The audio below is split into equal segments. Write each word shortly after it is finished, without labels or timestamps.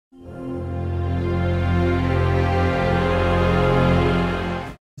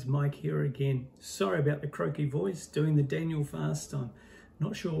Mike here again. Sorry about the croaky voice, doing the Daniel fast. I'm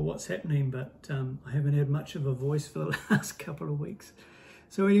not sure what's happening, but I haven't had much of a voice for the last couple of weeks.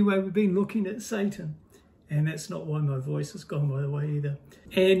 So anyway, we've been looking at Satan, and that's not why my voice has gone by the way either.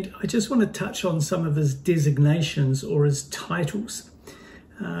 And I just want to touch on some of his designations or his titles.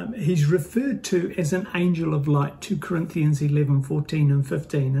 He's referred to as an angel of light, 2 Corinthians 11, 14 and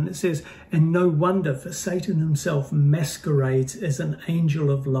 15. And it says, and no wonder, for Satan himself masquerades as an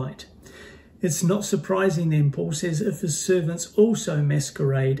angel of light. It's not surprising then, Paul says, if his servants also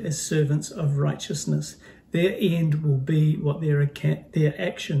masquerade as servants of righteousness. Their end will be what their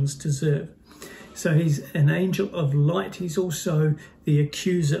actions deserve. So he's an angel of light. He's also the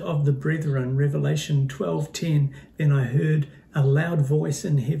accuser of the brethren. Revelation 12:10. Then I heard a loud voice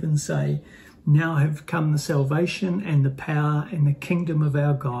in heaven say, now have come the salvation and the power and the kingdom of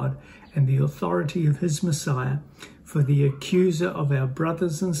our God and the authority of his Messiah. For the accuser of our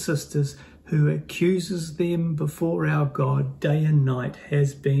brothers and sisters, who accuses them before our God day and night,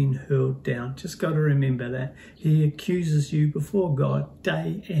 has been hurled down. Just got to remember that. He accuses you before God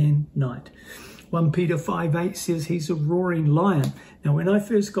day and night. 1 Peter 5:8 says he's a roaring lion. Now, when I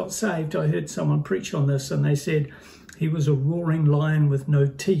first got saved, I heard someone preach on this, and they said he was a roaring lion with no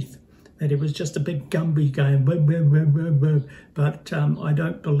teeth, that it was just a big Gumby going, boom, boom, boom, boom, boom. But I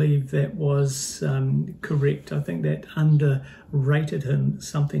don't believe that was correct. I think that underrated him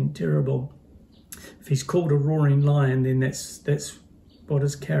something terrible. If he's called a roaring lion, then that's what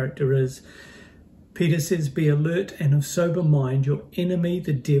his character is. Peter says, be alert and of sober mind. Your enemy,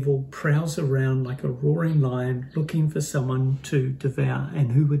 the devil, prowls around like a roaring lion looking for someone to devour.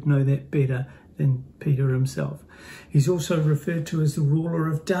 And who would know that better than Peter himself? He's also referred to as the ruler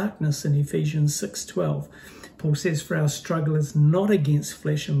of darkness in Ephesians 6:12. Paul says, for our struggle is not against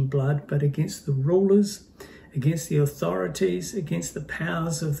flesh and blood, but against the rulers, against the authorities, against the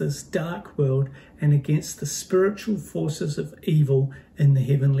powers of this dark world, and against the spiritual forces of evil in the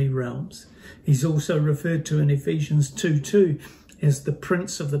heavenly realms. He's also referred to in Ephesians 2:2 as the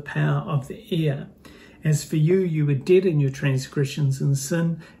prince of the power of the air. As for you, you were dead in your transgressions and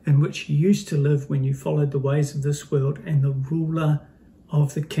sin, in which you used to live when you followed the ways of this world, and the ruler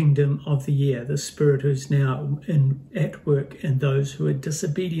of the kingdom of the air, the spirit who's now at work in those who are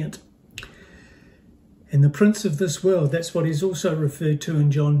disobedient. And the prince of this world, that's what he's also referred to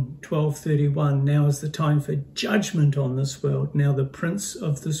in John 12:31. Now is the time for judgment on this world. Now the prince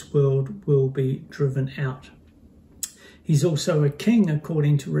of this world will be driven out. He's also a king,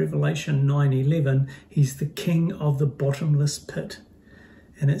 according to Revelation 9:11. He's the king of the bottomless pit.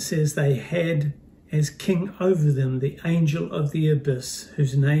 And it says they had as king over them the angel of the abyss,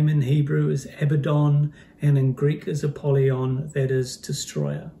 whose name in Hebrew is Abaddon, and in Greek is Apollyon, that is,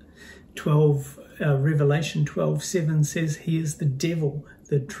 destroyer. Revelation 12:7 says he is the devil,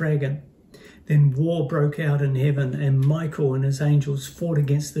 the dragon. Then war broke out in heaven, and Michael and his angels fought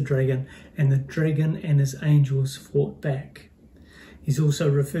against the dragon, and the dragon and his angels fought back. He's also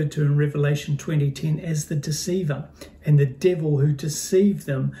referred to in Revelation 20:10 as the deceiver, and the devil who deceived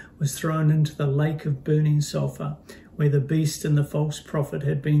them was thrown into the lake of burning sulfur, where the beast and the false prophet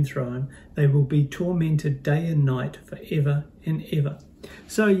had been thrown. They will be tormented day and night forever and ever.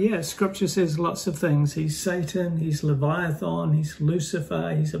 So yeah, scripture says lots of things. He's Satan, he's Leviathan, he's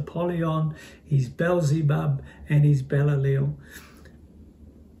Lucifer, he's Apollyon, he's Beelzebub, and he's Belial.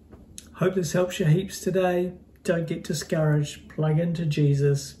 Hope this helps you heaps today. Don't get discouraged. Plug into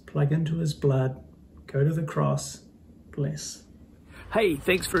Jesus, plug into his blood, go to the cross. Bless. Hey,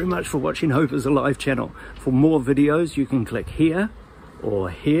 thanks very much for watching Hope is Alive channel. For more videos, you can click here or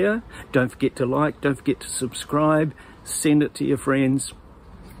here. Don't forget to like, don't forget to subscribe. Send it to your friends.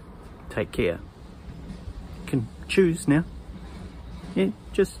 Take care. You can choose now. Yeah,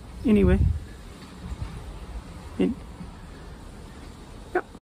 just anyway. Yeah.